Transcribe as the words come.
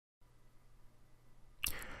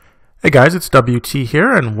Hey guys, it's WT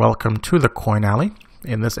here and welcome to the Coin Alley.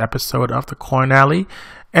 In this episode of the Coin Alley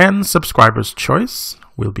and Subscriber's Choice,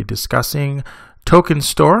 we'll be discussing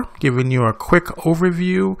Token.store, giving you a quick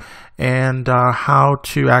overview and how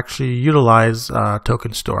to actually utilize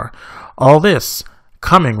Token.store. All this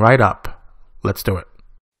coming right up. Let's do it.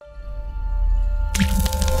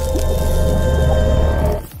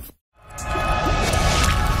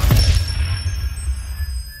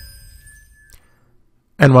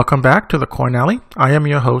 And welcome back to the Coin Alley. I am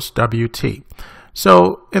your host, WT.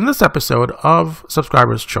 So in this episode of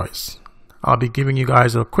Subscriber's Choice, I'll be giving you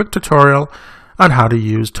guys a quick tutorial on how to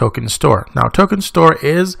use Token.store. Now, Token.store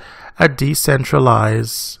is a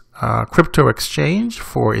decentralized crypto exchange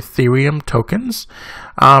for Ethereum tokens.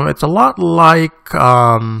 It's a lot like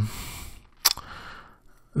the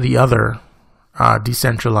other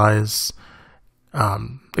decentralized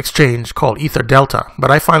exchange called EtherDelta, but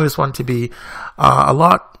I find this one to be a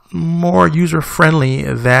lot more user-friendly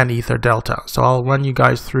than EtherDelta. So I'll run you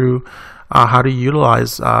guys through how to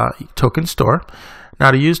utilize Token.store.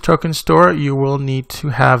 Now, to use Token.store, you will need to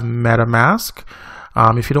have Metamask.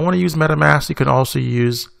 If you don't want to use Metamask, you can also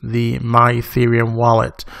use the My Ethereum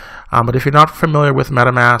Wallet. But if you're not familiar with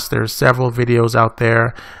Metamask, there's several videos out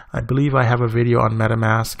there. I believe I have a video on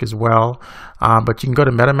Metamask as well. But you can go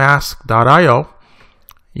to metamask.io.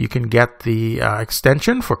 You can get the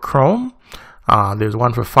extension for Chrome. There's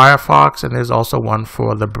one for Firefox, and there's also one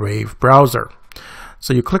for the Brave browser.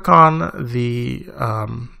 So you click on the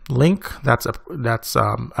link that's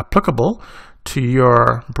applicable to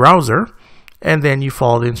your browser, and then you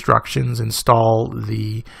follow the instructions, install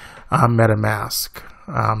the MetaMask.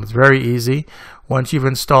 It's very easy. Once you've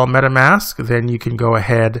installed MetaMask, then you can go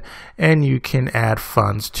ahead and you can add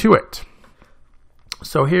funds to it.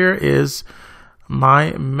 So here is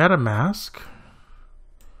my MetaMask.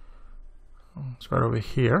 It's right over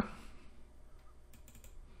here.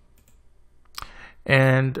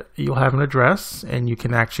 And you'll have an address, and you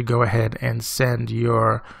can actually go ahead and send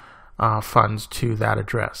your funds to that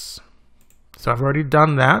address. So I've already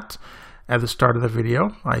done that at the start of the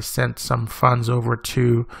video. I sent some funds over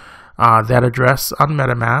to that address on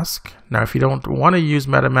MetaMask. Now, if you don't want to use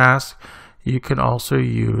MetaMask, you can also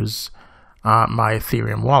use my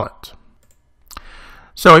Ethereum Wallet.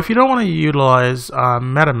 So if you don't want to utilize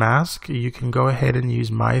MetaMask, you can go ahead and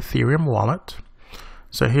use my Ethereum Wallet.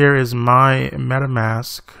 So here is my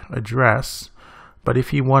MetaMask address. But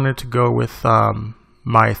if you wanted to go with my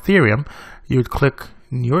Ethereum, you would click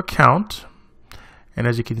New Account. And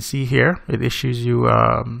as you can see here, it issues you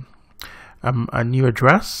a new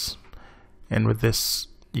address. And with this,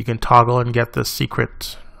 you can toggle and get the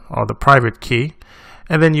secret or the private key.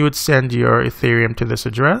 And then you would send your Ethereum to this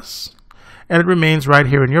address. And it remains right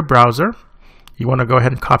here in your browser. You want to go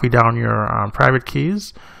ahead and copy down your private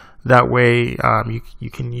keys. That way you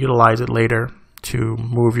can utilize it later to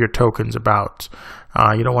move your tokens about.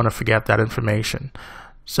 You don't want to forget that information.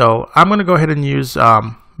 So I'm going to go ahead and use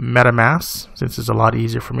MetaMask, since it's a lot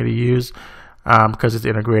easier for me to use because it's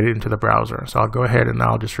integrated into the browser. So I'll go ahead and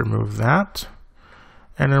I'll just remove that.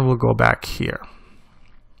 And then we'll go back here.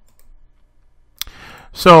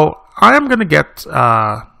 So I am going to get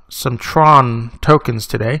some Tron tokens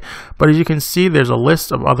today, but as you can see, there's a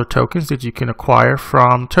list of other tokens that you can acquire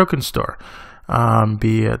from Token.store.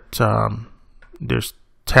 Be it there's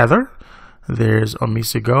Tether, there's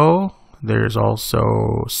Omisigo, there's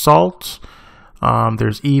also Salt,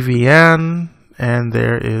 there's EVN, and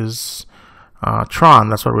there is Tron.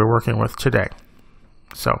 That's what we're working with today.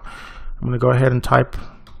 So I'm going to go ahead and type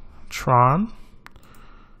Tron,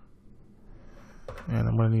 and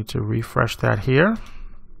I'm going to need to refresh that here.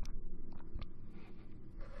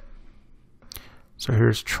 So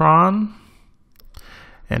here's Tron,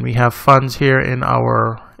 and we have funds here in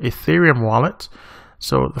our Ethereum wallet.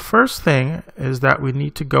 So the first thing is that we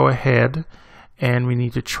need to go ahead and we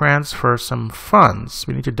need to transfer some funds.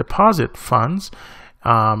 We need to deposit funds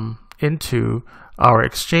into our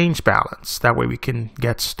exchange balance. That way we can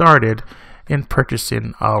get started in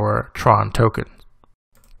purchasing our Tron token.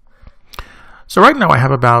 So right now I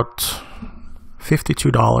have about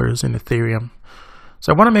 $52 in Ethereum.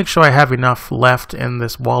 So I want to make sure I have enough left in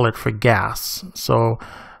this wallet for gas. So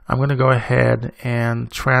I'm going to go ahead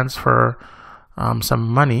and transfer some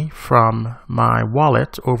money from my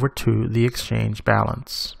wallet over to the exchange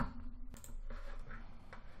balance.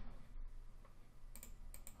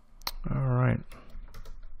 All right.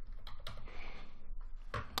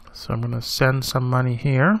 So I'm going to send some money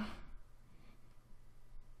here.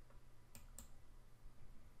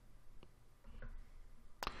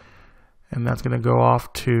 And that's going to go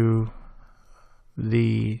off to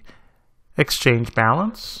the exchange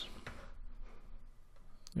balance.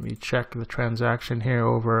 Let me check the transaction here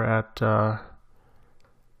over at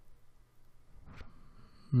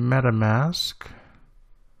Metamask.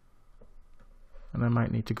 And I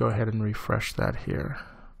might need to go ahead and refresh that here.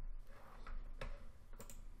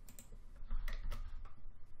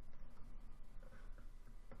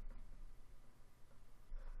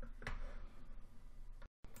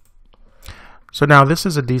 So now this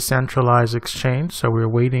is a decentralized exchange, so we're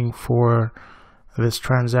waiting for this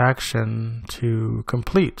transaction to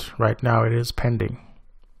complete. Right now it is pending.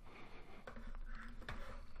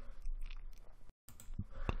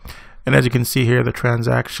 And as you can see here, the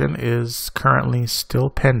transaction is currently still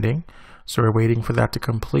pending, so we're waiting for that to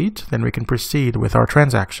complete, then we can proceed with our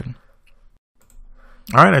transaction.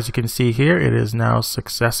 Alright, as you can see here, it is now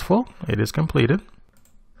successful. It is completed.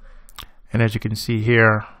 And as you can see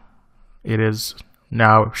here, it is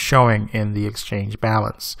now showing in the exchange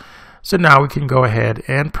balance. So now we can go ahead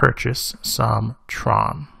and purchase some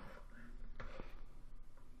Tron.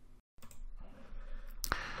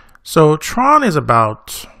 So Tron is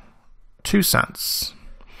about 2 cents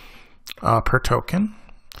per token.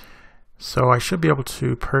 So I should be able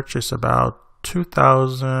to purchase about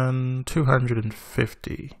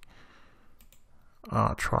 2,250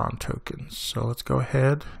 Tron tokens. So let's go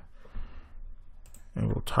ahead and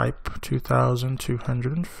we'll type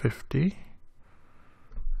 2,250.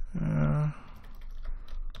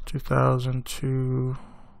 2,002.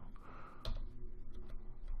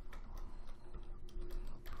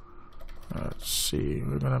 Let's see,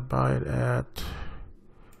 we're going to buy it at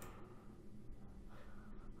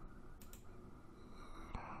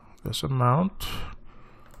this amount,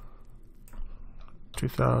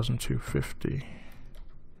 2,250.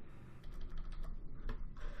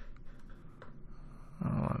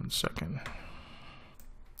 1 second.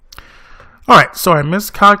 Alright, so I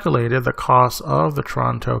miscalculated the cost of the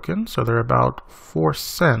Tron token, so they're about 4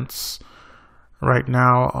 cents right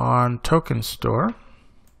now on Token.store.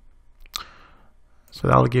 So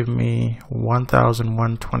that'll give me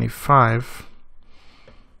 1,125.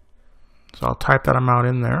 So I'll type that amount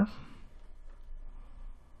in there.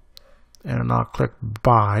 And I'll click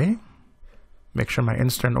buy. Make sure my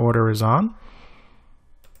instant order is on.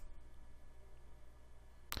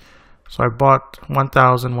 So I bought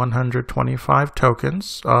 1,125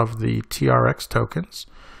 tokens of the TRX tokens.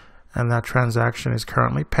 And that transaction is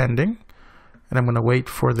currently pending. And I'm going to wait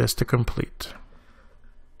for this to complete.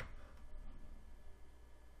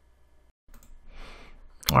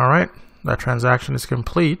 Alright, that transaction is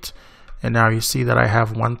complete, and now you see that I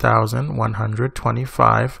have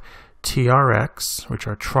 1,125 TRX, which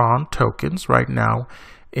are Tron tokens, right now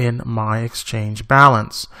in my exchange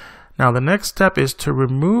balance. Now the next step is to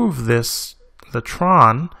remove the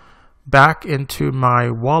Tron, back into my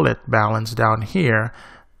wallet balance down here.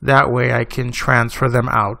 That way I can transfer them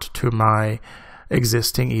out to my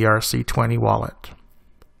existing ERC20 wallet.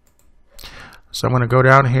 So I'm going to go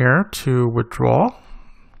down here to withdraw.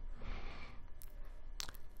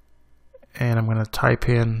 And I'm going to type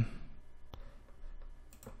in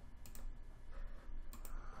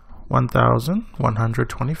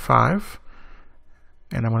 1,125,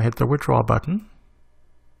 and I'm going to hit the withdraw button,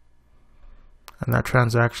 and that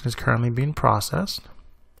transaction is currently being processed.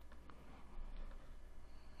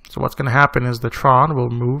 So what's going to happen is the Tron will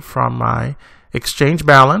move from my exchange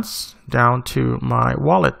balance down to my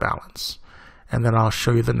wallet balance, and then I'll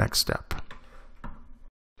show you the next step.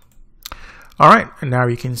 Alright, and now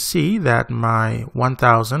you can see that my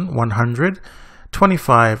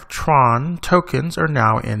 1,125 Tron tokens are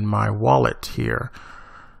now in my wallet here.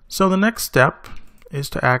 So the next step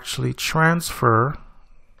is to actually transfer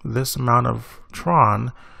this amount of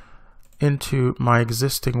Tron into my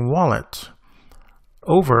existing wallet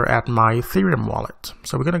over at my Ethereum wallet.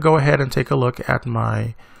 So we're going to go ahead and take a look at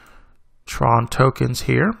my Tron tokens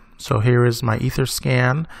here. So here is my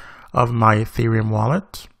Etherscan of my Ethereum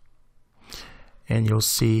wallet. And you'll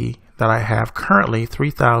see that I have currently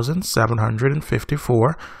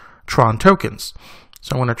 3,754 Tron tokens.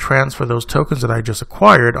 So I want to transfer those tokens that I just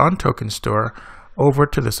acquired on Token.store over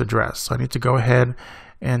to this address. So I need to go ahead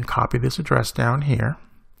and copy this address down here.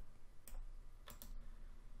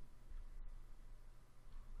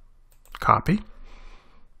 Copy.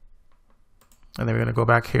 And then we're going to go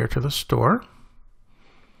back here to the store.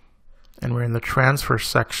 And we're in the transfer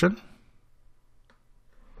section.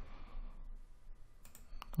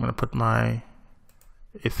 I'm going to put my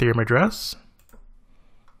Ethereum address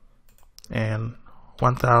and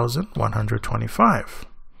 1,125.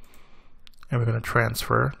 And we're going to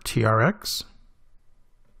transfer TRX.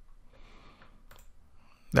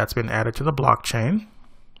 That's been added to the blockchain.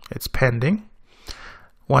 It's pending.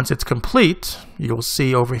 Once it's complete, you'll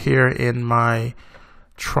see over here in my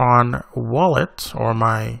Tron wallet, or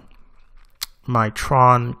my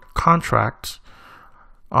Tron contract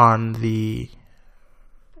on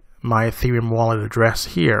my Ethereum wallet address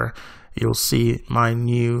here, you'll see my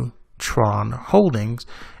new Tron holdings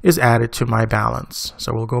is added to my balance.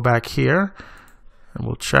 So we'll go back here and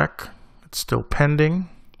we'll check. It's still pending.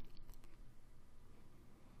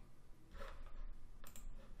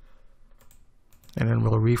 And then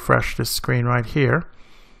we'll refresh this screen right here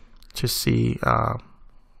to see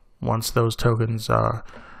once those tokens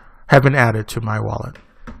have been added to my wallet.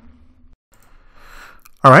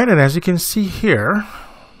 All right, and as you can see here,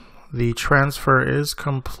 the transfer is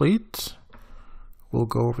complete. We'll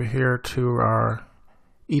go over here to our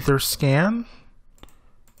Etherscan,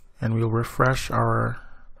 and we'll refresh our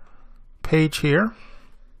page here.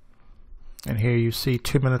 And here you see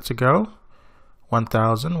 2 minutes ago,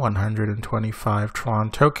 1,125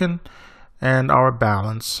 Tron token, and our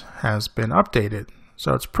balance has been updated.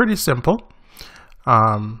 So it's pretty simple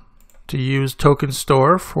to use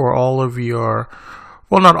Token.store for all of your,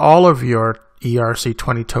 well, not all of your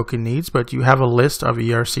ERC20 token needs, but you have a list of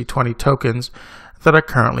ERC20 tokens that are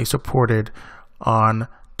currently supported on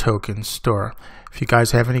Token.store. If you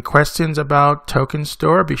guys have any questions about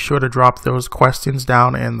Token.store, be sure to drop those questions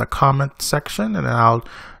down in the comment section, and I'll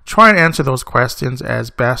try and answer those questions as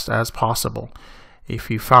best as possible. If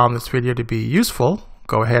you found this video to be useful,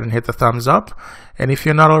 go ahead and hit the thumbs up. And if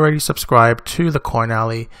you're not already subscribed to the Coin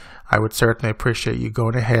Alley, I would certainly appreciate you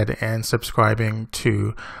going ahead and subscribing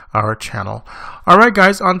to our channel. All right,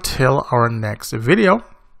 guys, until our next video,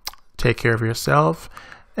 take care of yourself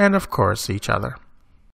and, of course, each other.